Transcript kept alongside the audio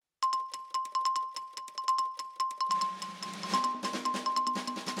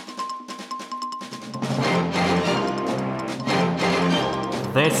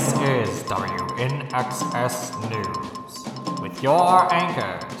This is WNXS News with your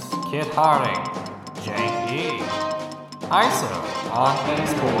anchors, Kit Harding, Jake E, ISO on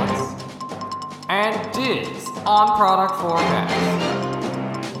esports, and Diz on product forecast.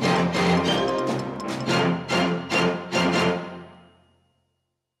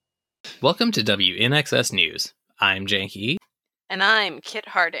 Welcome to WNXS News. I'm Jake E. And I'm Kit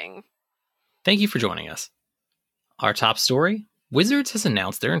Harding. Thank you for joining us. Our top story: Wizards has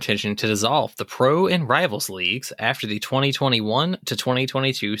announced their intention to dissolve the Pro and Rivals leagues after the 2021 to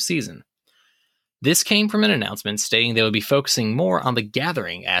 2022 season. This came from an announcement stating they would be focusing more on the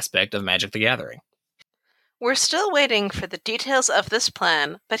gathering aspect of Magic the Gathering. We're still waiting for the details of this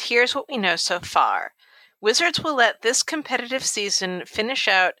plan, but here's what we know so far. Wizards will let this competitive season finish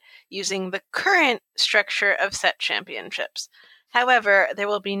out using the current structure of set championships. However, there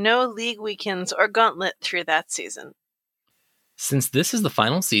will be no league weekends or gauntlet through that season. Since this is the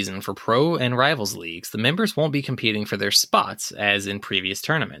final season for Pro and Rivals leagues, the members won't be competing for their spots as in previous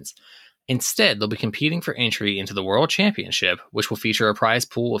tournaments. Instead, they'll be competing for entry into the World Championship, which will feature a prize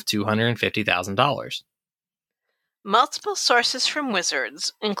pool of $250,000. Multiple sources from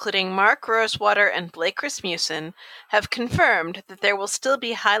Wizards, including Mark Rosewater and Blake Rasmussen, have confirmed that there will still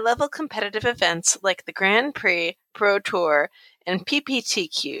be high-level competitive events like the Grand Prix, Pro Tour, and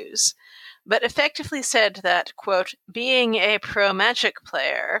PPTQs, but effectively said that, quote, being a pro Magic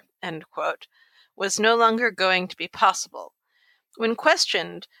player, end quote, was no longer going to be possible. When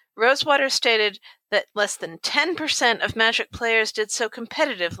questioned, Rosewater stated that less than 10% of Magic players did so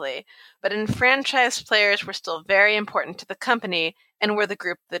competitively, but enfranchised players were still very important to the company and were the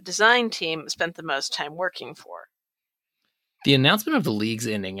group the design team spent the most time working for. The announcement of the league's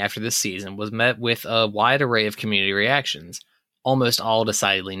ending after this season was met with a wide array of community reactions, almost all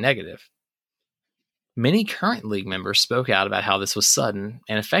decidedly negative. Many current league members spoke out about how this was sudden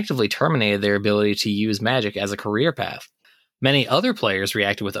and effectively terminated their ability to use Magic as a career path. Many other players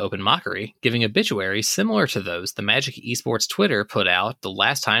reacted with open mockery, giving obituaries similar to those the Magic Esports Twitter put out the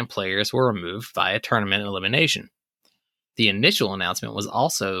last time players were removed via tournament elimination. The initial announcement was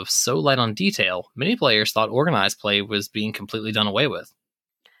also so light on detail, many players thought organized play was being completely done away with.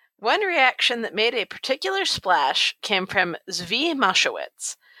 One reaction that made a particular splash came from Zvi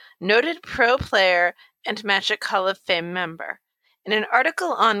Moshowitz, noted pro player and Magic Hall of Fame member. In an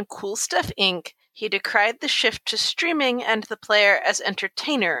article on Cool Stuff Inc., he decried the shift to streaming and the player as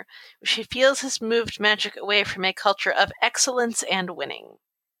entertainer, which he feels has moved Magic away from a culture of excellence and winning.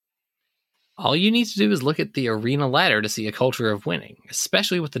 All you need to do is look at the arena ladder to see a culture of winning,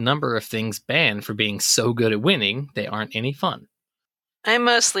 especially with the number of things banned for being so good at winning they aren't any fun. I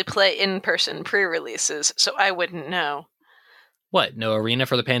mostly play in-person pre-releases, so I wouldn't know. What, no arena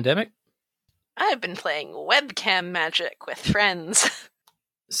for the pandemic? I've been playing webcam Magic with friends.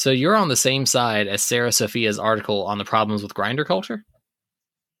 So you're on the same side as Sarah Sophia's article on the problems with grinder culture?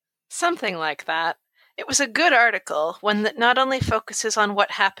 Something like that. It was a good article, one that not only focuses on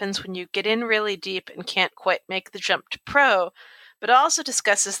what happens when you get in really deep and can't quite make the jump to pro, but also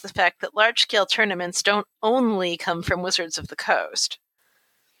discusses the fact that large-scale tournaments don't only come from Wizards of the Coast.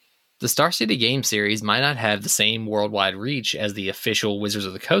 The Star City Game Series might not have the same worldwide reach as the official Wizards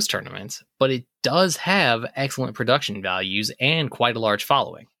of the Coast tournaments, but it does have excellent production values and quite a large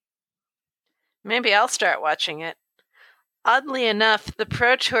following. Maybe I'll start watching it. Oddly enough, the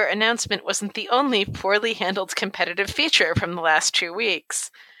Pro Tour announcement wasn't the only poorly handled competitive feature from the last 2 weeks.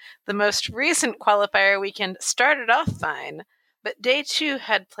 The most recent qualifier weekend started off fine, but Day 2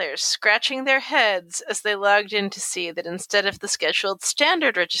 had players scratching their heads as they logged in to see that instead of the scheduled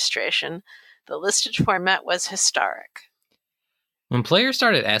standard registration, the listed format was historic. When players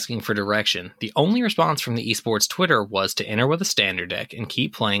started asking for direction, the only response from the esports Twitter was to enter with a standard deck and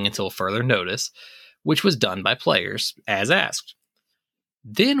keep playing until further notice, which was done by players, as asked.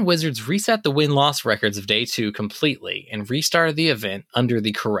 Then Wizards reset the win-loss records of Day 2 completely and restarted the event under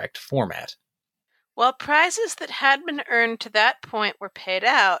the correct format. While prizes that had been earned to that point were paid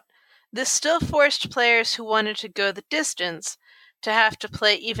out, this still forced players who wanted to go the distance to have to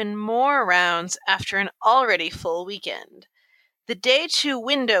play even more rounds after an already full weekend. The Day 2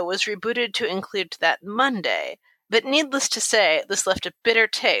 window was rebooted to include that Monday, but needless to say, this left a bitter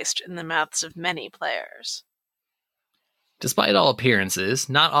taste in the mouths of many players. Despite all appearances,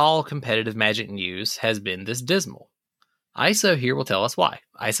 not all competitive Magic news has been this dismal. ISO here will tell us why.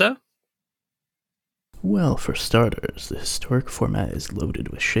 ISO? Well, for starters, the historic format is loaded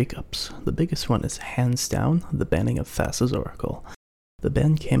with shakeups. The biggest one is hands down the banning of Thassa's Oracle. The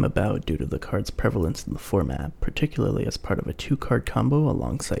ban came about due to the card's prevalence in the format, particularly as part of a 2-card combo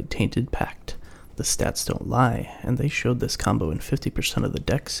alongside Tainted Pact. The stats don't lie, and they showed this combo in 50% of the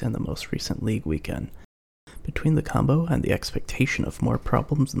decks in the most recent League weekend. Between the combo and the expectation of more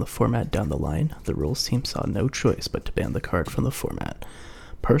problems in the format down the line, the rules team saw no choice but to ban the card from the format.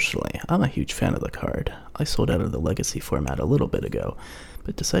 Personally, I'm a huge fan of the card. I sold out of the Legacy format a little bit ago,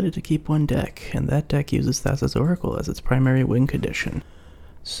 but decided to keep one deck, and that deck uses Thassa's Oracle as its primary win condition.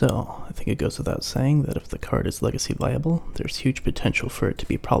 So, I think it goes without saying that if the card is Legacy viable, there's huge potential for it to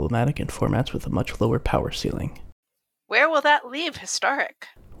be problematic in formats with a much lower power ceiling. Where will that leave Historic?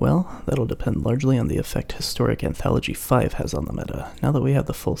 Well, that'll depend largely on the effect Historic Anthology 5 has on the meta. Now that we have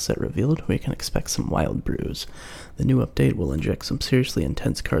the full set revealed, we can expect some wild brews. The new update will inject some seriously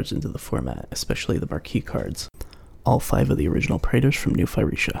intense cards into the format, especially the marquee cards. All 5 of the original Praetors from New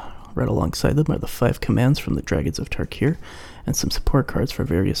Phyrecia. Right alongside them are the 5 commands from the Dragons of Tarkir, and some support cards for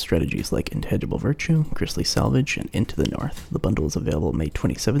various strategies like Intangible Virtue, Grisly Salvage, and Into the North. The bundle is available May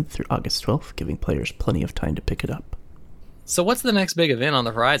 27th through August 12th, giving players plenty of time to pick it up. So what's the next big event on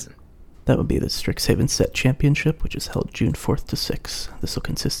the horizon? That would be the Strixhaven Set Championship, which is held June 4th to 6th. This will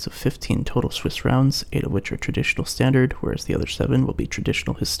consist of 15 total Swiss rounds, 8 of which are traditional standard, whereas the other 7 will be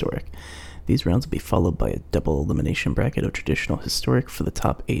traditional historic. These rounds will be followed by a double elimination bracket of traditional historic for the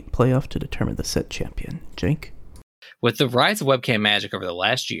top 8 playoff to determine the set champion. Jank? With the rise of webcam magic over the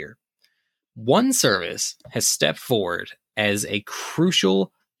last year, one service has stepped forward as a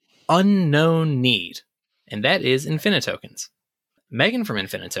crucial, unknown need, and that is Infinitokens. Megan from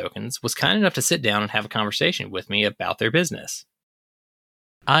Infinitokens was kind enough to sit down and have a conversation with me about their business.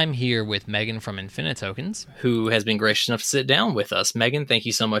 I'm here with Megan from Infinitokens, who has been gracious enough to sit down with us. Megan, thank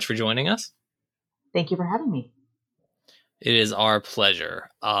you so much for joining us. Thank you for having me. It is our pleasure.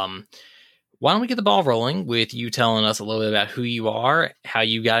 Why don't we get the ball rolling with you telling us a little bit about who you are, how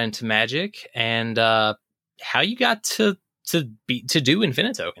you got into Magic, and how you got to do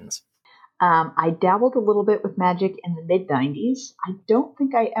Infinitokens. I dabbled a little bit with Magic in the mid-90s. I don't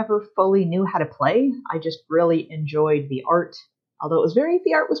think I ever fully knew how to play. I just really enjoyed the art. Although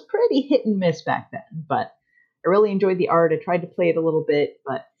the art was pretty hit and miss back then. But I really enjoyed the art. I tried to play it a little bit,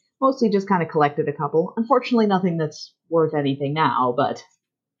 but mostly just kind of collected a couple. Unfortunately, nothing that's worth anything now. But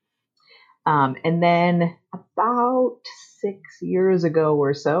and then about 6 years ago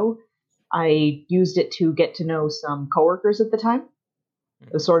or so, I used it to get to know some coworkers at the time.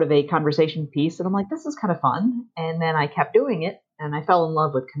 It was sort of a conversation piece, and I'm like, this is kind of fun. And then I kept doing it, and I fell in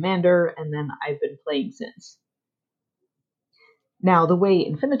love with Commander, and then I've been playing since. Now, the way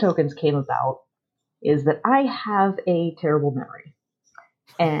Infinitokens came about is that I have a terrible memory.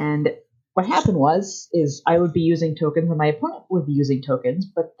 And what happened is I would be using tokens, and my opponent would be using tokens,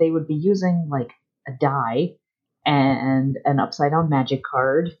 but they would be using, like, a die and an upside-down magic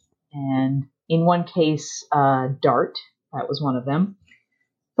card, and in one case, Dart. That was one of them.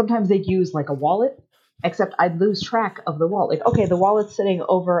 Sometimes they'd use like a wallet, except I'd lose track of the wallet. Like, okay, the wallet's sitting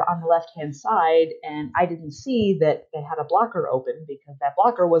over on the left-hand side, and I didn't see that they had a blocker open because that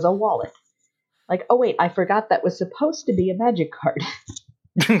blocker was a wallet. Like, oh wait, I forgot that was supposed to be a magic card.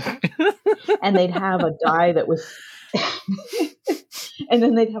 And they'd have a die that was... and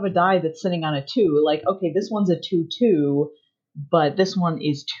then they'd have a die that's sitting on a 2. Like, okay, this one's a 2/2, but this one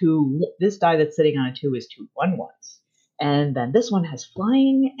is 2... This die that's sitting on a 2 is 2 1/1s. And then this one has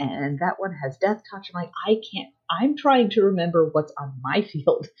flying, and that one has death touch. I'm like, I'm trying to remember what's on my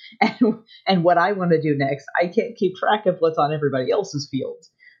field and what I want to do next. I can't keep track of what's on everybody else's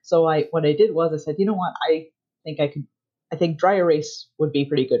fields. So what I did was I said, you know what, I think dry erase would be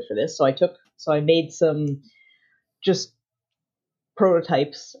pretty good for this. So I made some just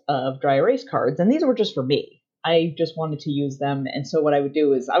prototypes of dry erase cards, and these were just for me. I just wanted to use them, and so what I would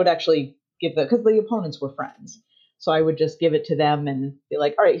do is I would actually give because the opponents were friends. So I would just give it to them and be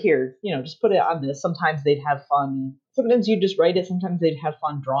like, all right, here, just put it on this. Sometimes they'd have fun. Sometimes you just write it. Sometimes they'd have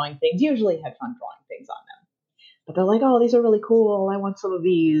fun drawing things. Usually had fun drawing things on them. But they're like, oh, these are really cool. I want some of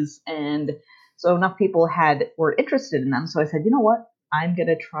these. And so enough people were interested in them. So I said, you know what? I'm going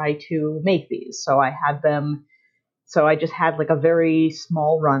to try to make these. So I had them. So I just had like a very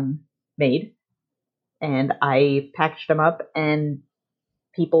small run made. And I packaged them up, and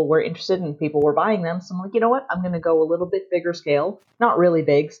people were interested and people were buying them. So I'm like, you know what? I'm going to go a little bit bigger scale. Not really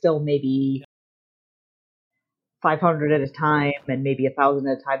big, still maybe 500 at a time and maybe 1,000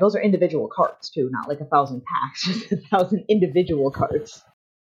 at a time. Those are individual cards too, not like 1,000 packs, just 1,000 individual cards.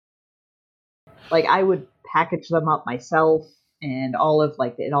 Like I would package them up myself, and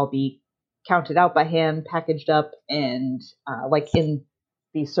it'd all be counted out by hand, packaged up, and like in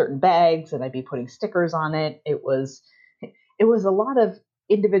these certain bags, and I'd be putting stickers on it. It was a lot of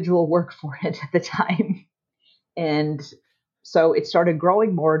individual work for it at the time. And so it started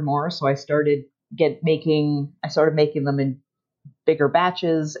growing more and more. So I started I started making them in bigger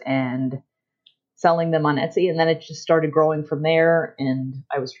batches and selling them on Etsy, and then it just started growing from there. And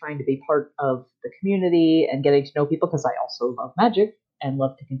I was trying to be part of the community and getting to know people because I also love Magic and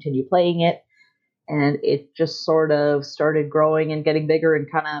love to continue playing it. And it just sort of started growing and getting bigger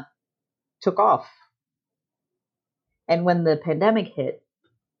and kind of took off. And when the pandemic hit,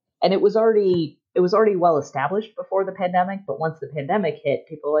 and it was already well established before the pandemic, but once the pandemic hit,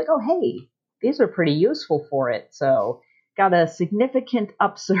 people were like, oh, hey, these are pretty useful for it. So got a significant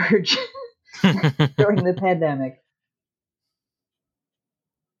upsurge during the pandemic.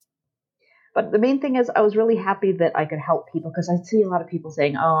 But the main thing is I was really happy that I could help people because I see a lot of people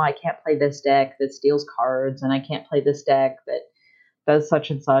saying, oh, I can't play this deck that steals cards, and I can't play this deck that does such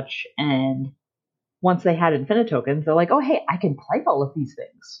and such. And once they had Infinite Tokens, they're like, oh, hey, I can play all of these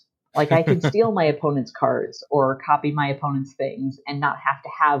things. Like, I can steal my opponent's cards or copy my opponent's things and not have to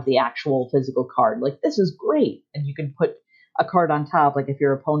have the actual physical card. Like, this is great. And you can put a card on top. Like, if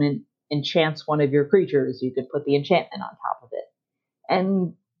your opponent enchants one of your creatures, you could put the enchantment on top of it.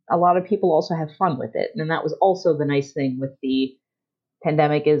 And a lot of people also have fun with it. And that was also the nice thing with the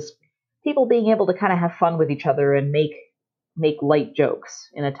pandemic is people being able to kind of have fun with each other and make light jokes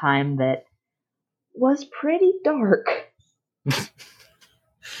in a time that was pretty dark.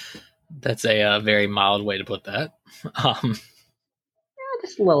 That's a very mild way to put that.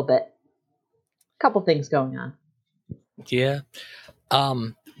 Just a little bit. A couple things going on. Yeah.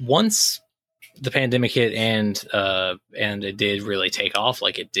 Once the pandemic hit and it did really take off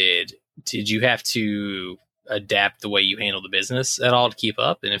like it did you have to adapt the way you handle the business at all to keep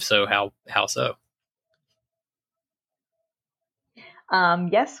up? And if so, how so?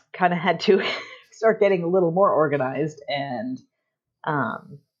 Yes, kind of had to start getting a little more organized, and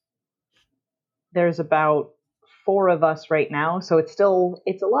there's about 4 of us right now, so it's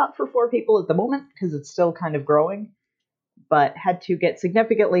a lot for 4 people at the moment because it's still kind of growing, but had to get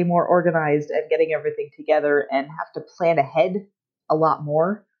significantly more organized and getting everything together and have to plan ahead a lot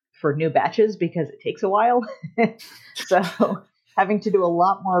more for new batches because it takes a while. So having to do a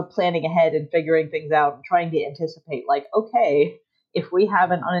lot more planning ahead and figuring things out and trying to anticipate, like, okay, if we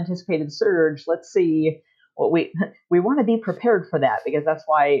have an unanticipated surge, let's see what we want to be prepared for that, because that's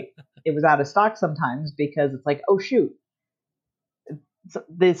why it was out of stock sometimes, because it's like, oh shoot,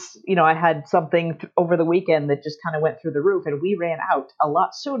 this, I had something over the weekend that just kind of went through the roof and we ran out a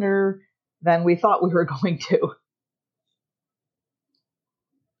lot sooner than we thought we were going to.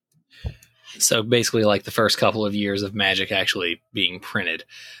 So basically, like the first couple of years of Magic actually being printed,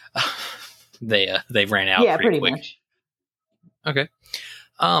 they ran out. Yeah, pretty quick. much. Okay.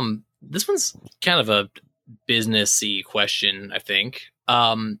 This one's kind of a businessy question, I think.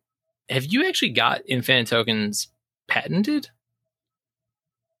 Have you actually got Infinite Tokens patented?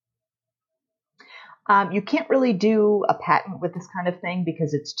 You can't really do a patent with this kind of thing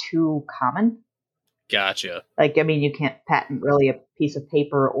because it's too common. Gotcha. Like, I mean, you can't patent really a piece of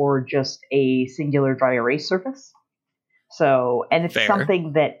paper or just a singular dry erase surface. So, and it's Fair.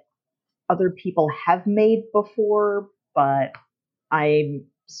 something that other people have made before, but I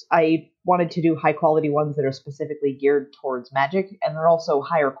wanted to do high quality ones that are specifically geared towards Magic, and they're also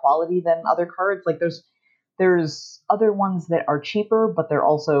higher quality than other cards. Like, there's other ones that are cheaper, but they're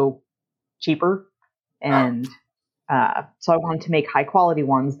also cheaper. And so I wanted to make high quality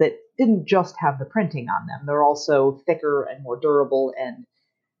ones that didn't just have the printing on them. They're also thicker and more durable and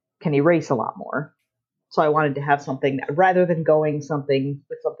can erase a lot more. So I wanted to have something that, rather than going something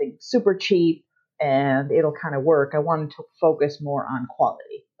super cheap and it'll kind of work, I wanted to focus more on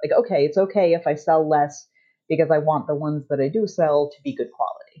quality. Like, okay, it's okay if I sell less because I want the ones that I do sell to be good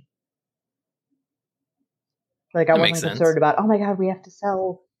quality. Like, I wasn't concerned about, oh my god, we have to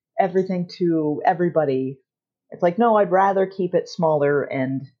sell everything to everybody. It's like, no, I'd rather keep it smaller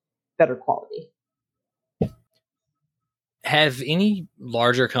and better quality. Have any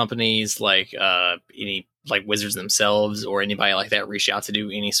larger companies like Wizards themselves or anybody like that reach out to do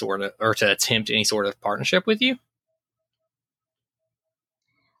any sort of, or to attempt any sort of partnership with you?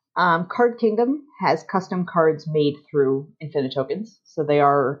 Card Kingdom has custom cards made through Infinite Tokens, so they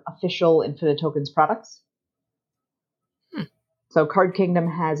are official Infinite Tokens products. So Card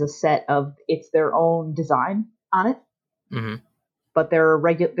Kingdom has a set of, it's their own design on it, but they're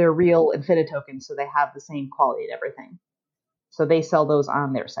real Infinite Tokens, so they have the same quality and everything. So they sell those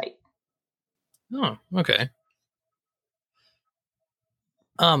on their site. Oh, okay.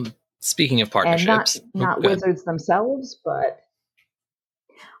 Speaking of partnerships, and not Wizards themselves, but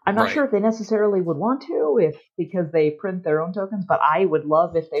I'm not sure if they necessarily would want to, because they print their own tokens. But I would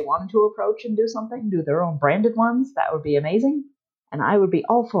love if they wanted to approach and do something, do their own branded ones. That would be amazing, and I would be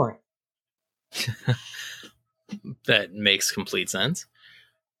all for it. That makes complete sense.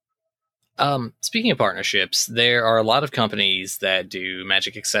 Speaking of partnerships, there are a lot of companies that do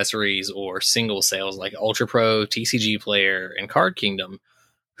Magic accessories or single sales like Ultra Pro, TCG Player, and Card Kingdom,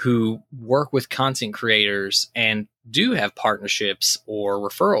 who work with content creators and do have partnerships or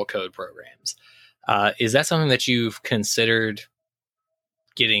referral code programs. Is that something that you've considered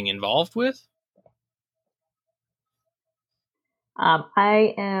getting involved with?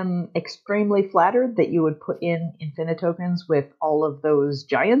 I am extremely flattered that you would put in Infinitokens with all of those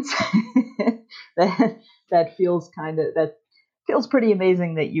giants. that feels pretty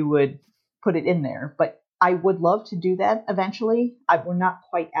amazing that you would put it in there. But I would love to do that eventually. We're not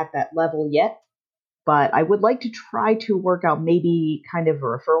quite at that level yet, but I would like to try to work out maybe kind of a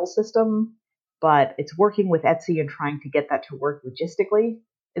referral system. But it's working with Etsy and trying to get that to work logistically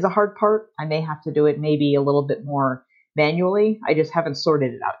is a hard part. I may have to do it maybe a little bit more manually. I just haven't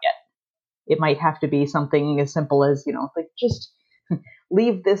sorted it out yet. It might have to be something as simple as, like just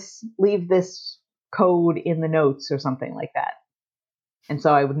leave this code in the notes or something like that. And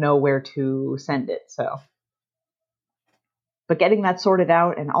so I would know where to send it. But getting that sorted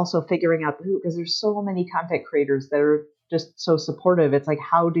out and also figuring out who, because there's so many content creators that are just so supportive. It's like,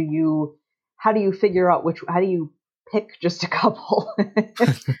 how do you figure out how do you pick just a couple?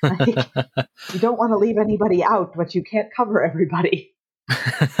 Like, you don't want to leave anybody out, but you can't cover everybody.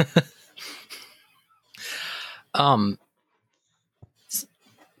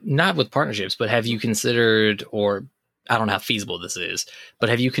 Not with partnerships, but have you considered, or I don't know how feasible this is, but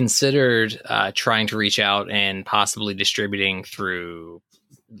have you considered trying to reach out and possibly distributing through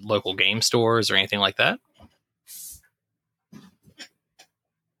local game stores or anything like that?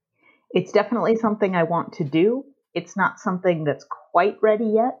 It's definitely something I want to do. It's not something that's quite ready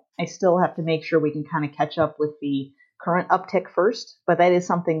yet. I still have to make sure we can kind of catch up with the current uptick first, but that is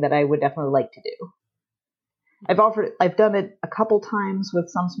something that I would definitely like to do. I've done it a couple times with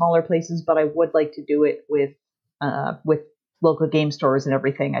some smaller places, but I would like to do it with local game stores and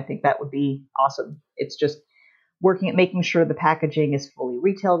everything. I think that would be awesome. It's just working at making sure the packaging is fully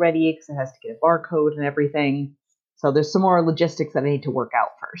retail ready because it has to get a barcode and everything. So there's some more logistics that I need to work out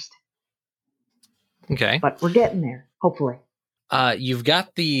first. Okay. But we're getting there, hopefully. You've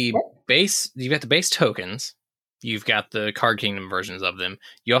got the base tokens. You've got the Card Kingdom versions of them.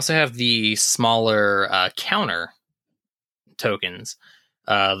 You also have the smaller counter tokens,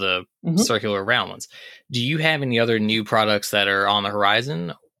 the circular round ones. Do you have any other new products that are on the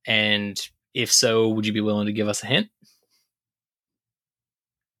horizon? And if so, would you be willing to give us a hint?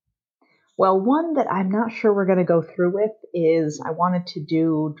 Well, one that I'm not sure we're going to go through with is I wanted to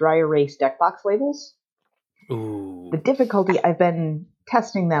do dry erase deck box labels. Ooh. The difficulty, I've been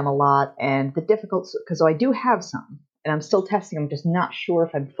testing them a lot, and the difficult, because I do have some, and I'm still testing them, just not sure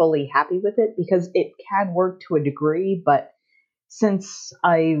if I'm fully happy with it, because it can work to a degree, but since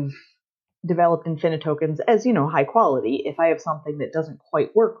I've developed Infinitokens as, high quality, if I have something that doesn't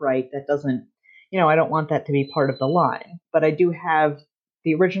quite work right, that doesn't, I don't want that to be part of the line. But I do have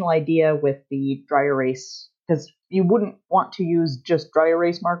the original idea with the dry erase, because you wouldn't want to use just dry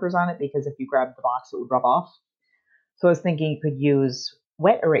erase markers on it, because if you grabbed the box, it would rub off. So I was thinking you could use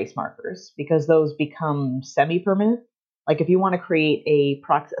wet erase markers, because those become semi-permanent. Like if you want to create a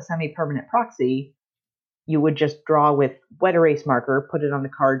semi-permanent proxy, you would just draw with wet erase marker, put it on the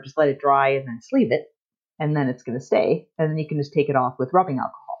card, just let it dry, and then sleeve it, and then it's going to stay. And then you can just take it off with rubbing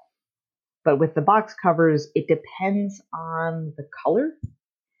alcohol. But with the box covers, it depends on the color.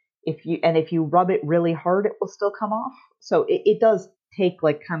 If you rub it really hard, it will still come off. So it does take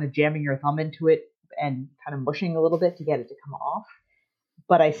like kind of jamming your thumb into it and kind of mushing a little bit to get it to come off.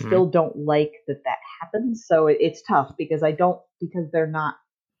 But I still don't like that happens. So it's tough because they don't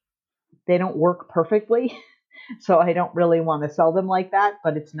work perfectly. So I don't really want to sell them like that,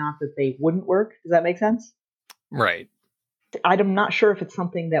 but it's not that they wouldn't work. Does that make sense? Right. I'm not sure if it's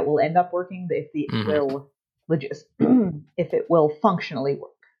something that will end up working, if it will functionally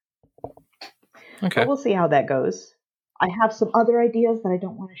work. Okay. But we'll see how that goes. I have some other ideas that I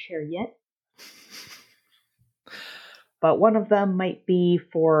don't want to share yet. But one of them might be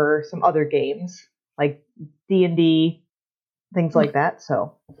for some other games, like D&D, things like that.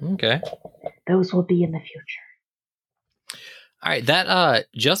 So okay, those will be in the future. All right, that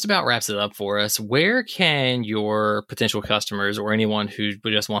just about wraps it up for us. Where can your potential customers or anyone who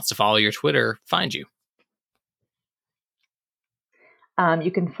just wants to follow your Twitter find you?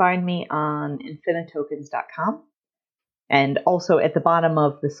 You can find me on infinitokens.com. And also at the bottom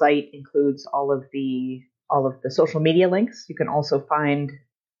of the site includes all of the social media links. You can also find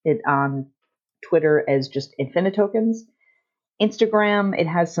it on Twitter as just Infinitokens. Instagram, it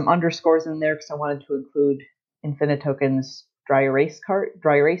has some underscores in there because I wanted to include Infinitoken's dry erase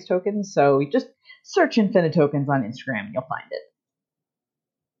tokens. So you just search Infinitokens on Instagram and you'll find it.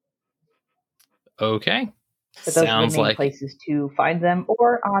 Okay. But those are the Sounds main like places to find them,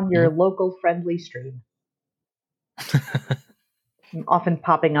 or on your local friendly stream. Often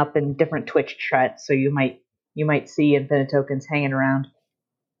popping up in different Twitch chats, so you might see Infinitokens hanging around.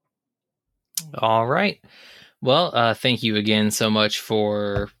 All right. Well, thank you again so much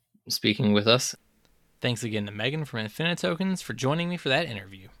for speaking with us. Thanks again to Megan from Infinitokens for joining me for that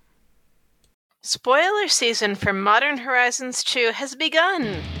interview. Spoiler season for Modern Horizons 2 has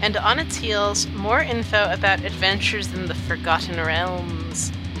begun, and on its heels, more info about adventures in the Forgotten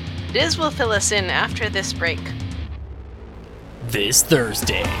Realms. Diz will fill us in after this break. This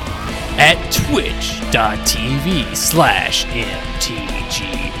Thursday at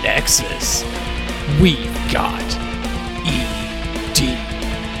twitch.tv/MTGNexus, we've got EDH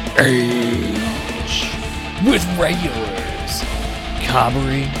with regulars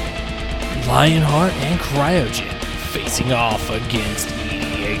Cabri, Lionheart, and Cryogen facing off against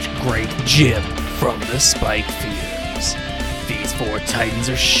EDH Great Jim from the Spike Fears. These four titans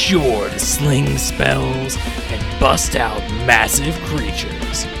are sure to sling spells and bust out massive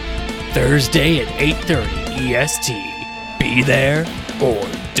creatures. Thursday at 8:30 EST. Be there or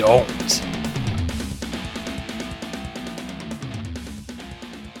don't.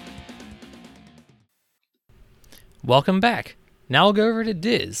 Welcome back. Now I'll go over to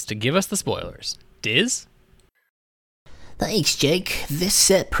Diz to give us the spoilers. Diz? Thanks, Jake. This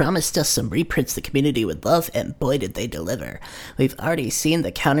set promised us some reprints the community would love, and boy did they deliver. We've already seen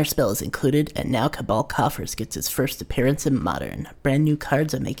the counterspell is included, and now Cabal Coffers gets its first appearance in Modern. Brand new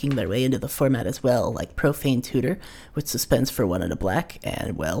cards are making their way into the format as well, like Profane Tutor, with Suspense for 1 and a black,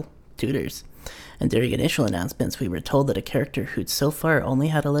 and, well, tutors. And during initial announcements, we were told that a character who'd so far only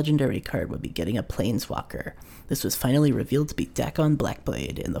had a legendary card would be getting a Planeswalker. This was finally revealed to be Dakon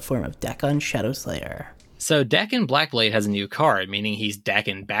Blackblade in the form of Dakon Shadowslayer. So Dakon Blackblade has a new card, meaning he's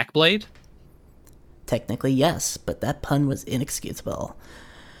Dakon Backblade? Technically, yes, but that pun was inexcusable.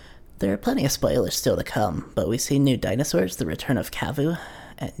 There are plenty of spoilers still to come, but we've seen new dinosaurs, the return of Kavu,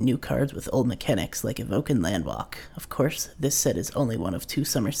 and new cards with old mechanics like Evoke and Landwalk. Of course, this set is only one of 2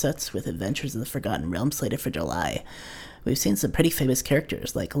 summer sets with Adventures in the Forgotten Realm slated for July. We've seen some pretty famous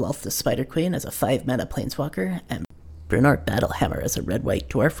characters like Lolth the Spider Queen as a 5-mana Planeswalker, and Bernard Battlehammer as a red-white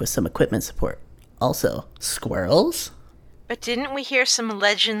dwarf with some equipment support. Also, squirrels? But didn't we hear some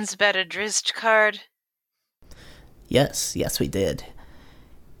legends about a Drizzt card? Yes, we did.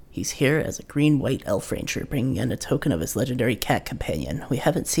 He's here as a green-white elf ranger, bringing in a token of his legendary cat companion. We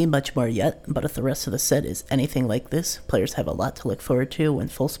haven't seen much more yet, but if the rest of the set is anything like this, players have a lot to look forward to when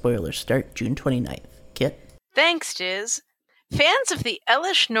full spoilers start June 29th. Kit? Thanks, Diz. Fans of the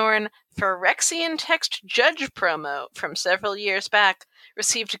Elish Norn Phyrexian Text Judge promo from several years back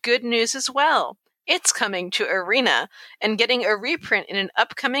received good news as well. It's coming to Arena and getting a reprint in an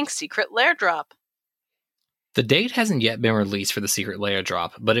upcoming Secret Lair drop. The date hasn't yet been released for the Secret Lair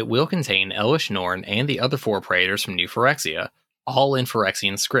drop, but it will contain Elish Norn and the other 4 Praetors from New Phyrexia, all in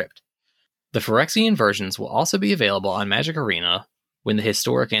Phyrexian script. The Phyrexian versions will also be available on Magic Arena when the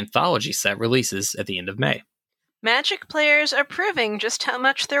Historic Anthology set releases at the end of May. Magic players are proving just how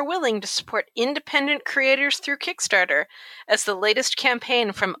much they're willing to support independent creators through Kickstarter, as the latest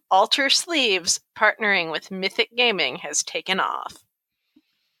campaign from Alter Sleeves, partnering with Mythic Gaming, has taken off.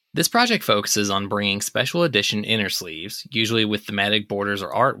 This project focuses on bringing special edition inner sleeves, usually with thematic borders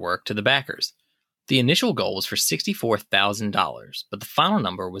or artwork, to the backers. The initial goal was for $64,000, but the final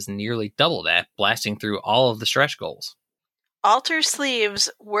number was nearly double that, blasting through all of the stretch goals. Alter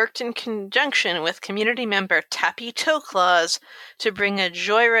Sleeves worked in conjunction with community member Tappy Toeclaws to bring a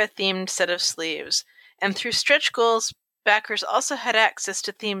Joyra-themed set of sleeves, and through stretch goals, backers also had access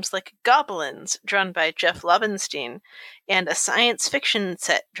to themes like Goblins, drawn by Jeff Lobenstein, and a science fiction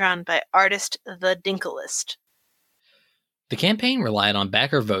set drawn by artist The Dinklist. The campaign relied on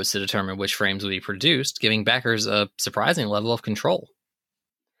backer votes to determine which frames would be produced, giving backers a surprising level of control.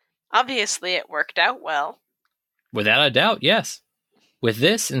 Obviously, it worked out well. Without a doubt, yes. With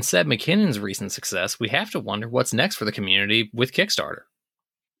this and Seb McKinnon's recent success, we have to wonder what's next for the community with Kickstarter.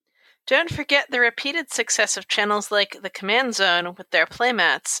 Don't forget the repeated success of channels like The Command Zone with their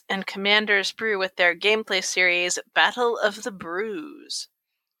playmats, and Commander's Brew with their gameplay series Battle of the Brews.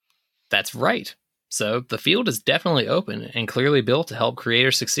 That's right. So, the field is definitely open and clearly built to help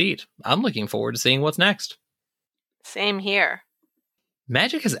creators succeed. I'm looking forward to seeing what's next. Same here.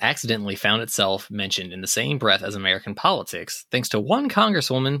 Magic has accidentally found itself mentioned in the same breath as American politics, thanks to one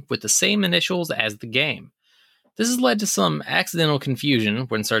congresswoman with the same initials as the game. This has led to some accidental confusion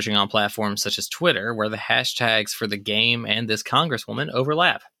when searching on platforms such as Twitter, where the hashtags for the game and this congresswoman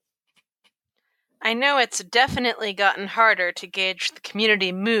overlap. I know it's definitely gotten harder to gauge the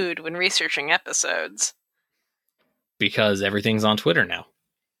community mood when researching episodes. Because everything's on Twitter now.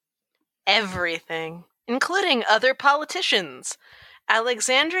 Everything, including other politicians.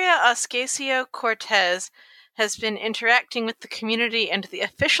 Alexandria Ocasio-Cortez has been interacting with the community and the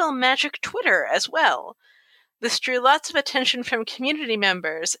official Magic Twitter as well. This drew lots of attention from community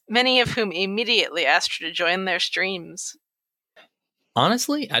members, many of whom immediately asked her to join their streams.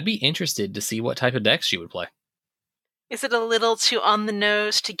 Honestly, I'd be interested to see what type of deck she would play. Is it a little too on the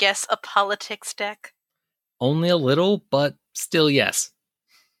nose to guess a politics deck? Only a little, but still yes.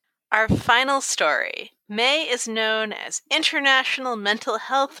 Our final story. May is known as International Mental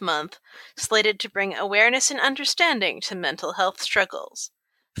Health Month, slated to bring awareness and understanding to mental health struggles.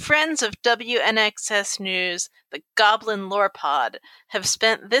 Friends of WNXS News, the Goblin Lore Pod, have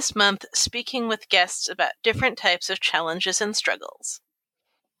spent this month speaking with guests about different types of challenges and struggles.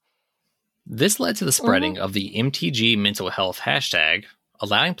 This led to the spreading of the MTG mental health hashtag,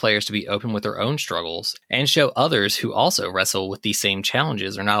 allowing players to be open with their own struggles and show others who also wrestle with these same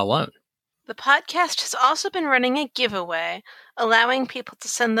challenges are not alone. The podcast has also been running a giveaway, allowing people to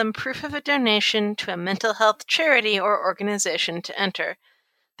send them proof of a donation to a mental health charity or organization to enter.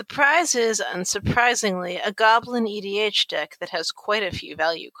 The prize is, unsurprisingly, a Goblin EDH deck that has quite a few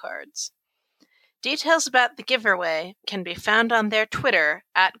value cards. Details about the giveaway can be found on their Twitter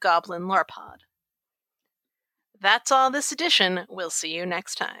 @GoblinLorePod. That's all this edition. We'll see you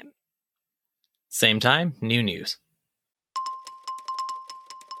next time. Same time, new news.